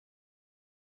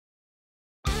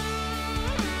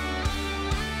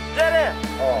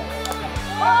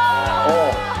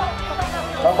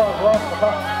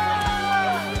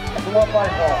Dua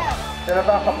paiko. Tidak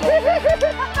tangkap.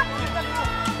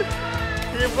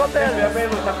 Tim kotel dia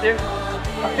pelu sakti.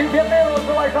 Sakti dia pelu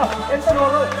dua ika. Enten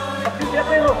orang. Sakti dia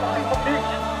pelu. Sakti.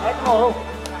 Naik orang.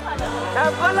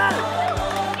 Kapalan.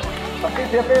 Sakti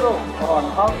dia pelu. On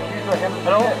how to him.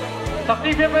 Hello. Sakti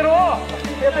dia pelu.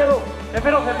 Sakti dia pelu. Dia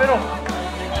pelu.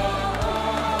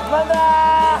 Mana?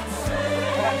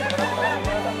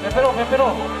 Dia pelu.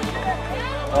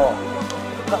 Oh.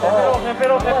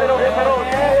 Pero.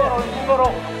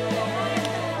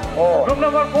 Oh. Room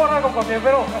number 4 ako pa,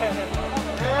 pero.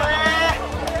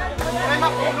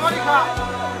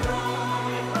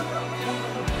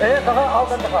 Saka,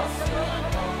 out ka.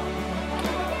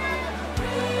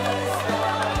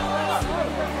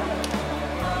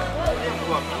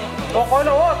 Tokoy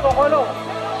lo.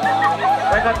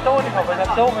 May kanto.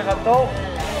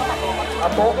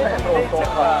 Ato,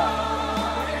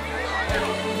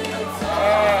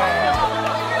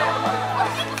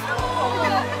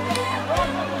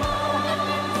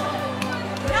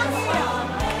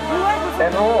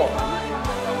 pero.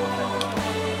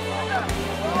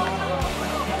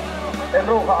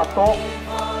 Enro ka ato.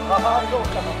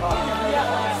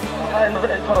 Ay,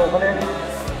 pero pala ni.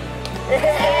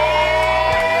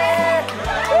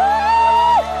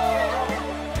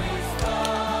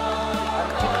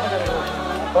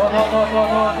 No.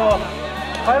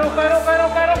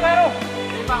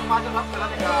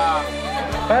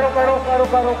 Pero.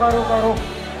 Pero.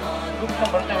 Look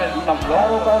number 7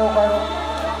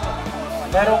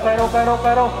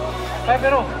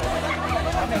 Pero.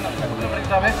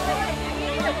 ¿Sabes?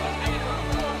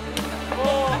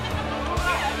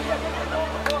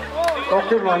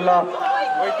 Toque mala.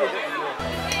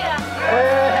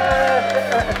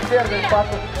 Pierde el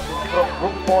pato.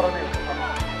 Group 4 ni.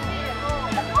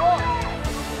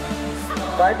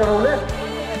 Vai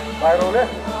role.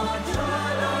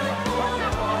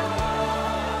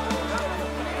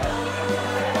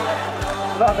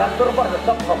 Lah gantor pa sa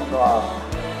top ka.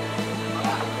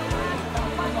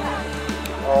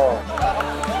 Oh.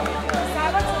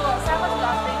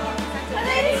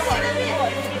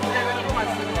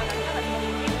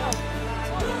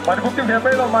 Mani group team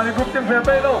fair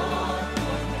play lo.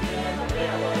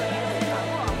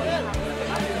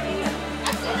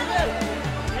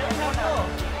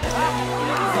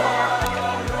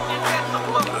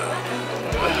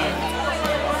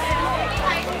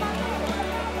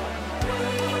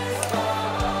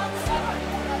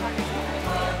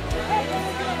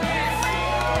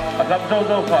 Agap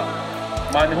jauh ka,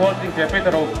 mani holding fair play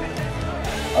terus.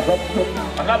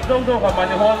 Agap jauh ka,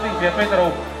 mani holding fair play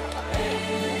terus.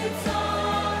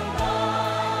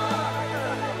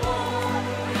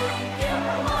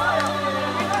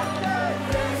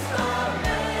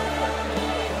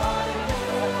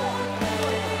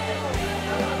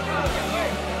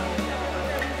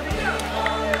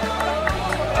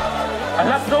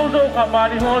 Agap jauh ka,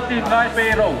 mani holding naik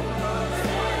pero.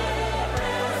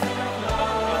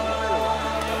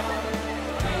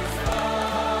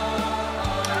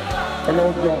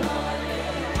 Hello, John.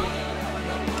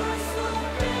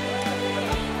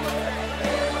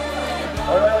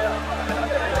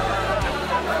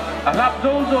 Agap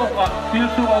Jojo ka,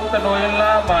 pilsu ang tanoyan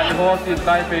la, manihos in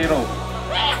kay pero.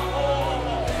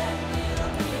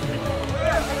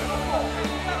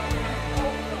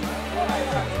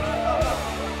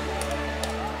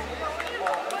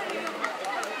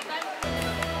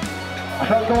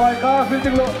 Asal kawai ka,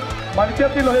 fielding lo,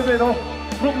 manikiyat lo hebe no.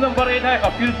 Group number 8 hai ka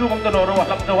pilsu ang tanoro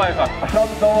asap dawai ka.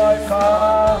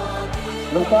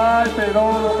 Lukai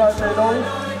pero.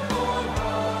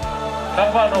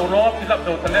 Tangwa ro rob isap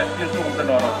do tale pilsu ang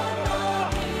tanoro.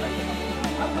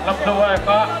 Asap dawai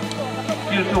ka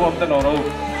pilsu ang tanoro.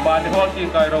 Mani hol ki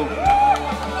kai ro.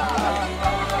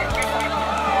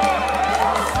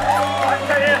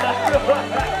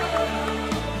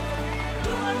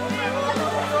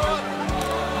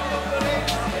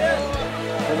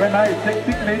 When I take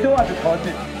video at the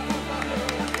project,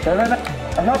 then I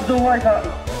have to like a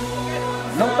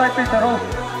no type it at all.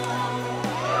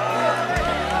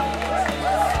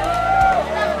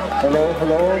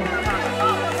 Hello.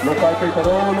 Look type it at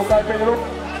all.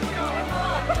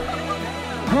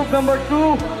 Group number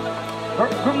 2.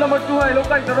 Ay look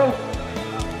type it at all.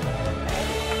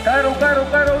 Cairo,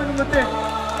 in the thing.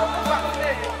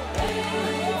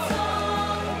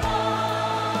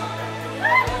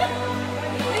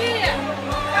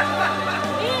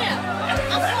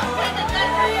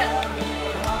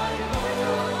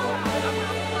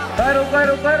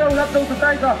 Cairo, lap daw sa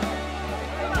tayo ka.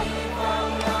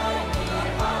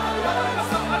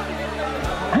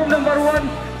 number 1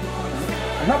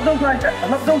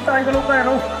 nắp trong tay cái lúc này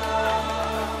đâu.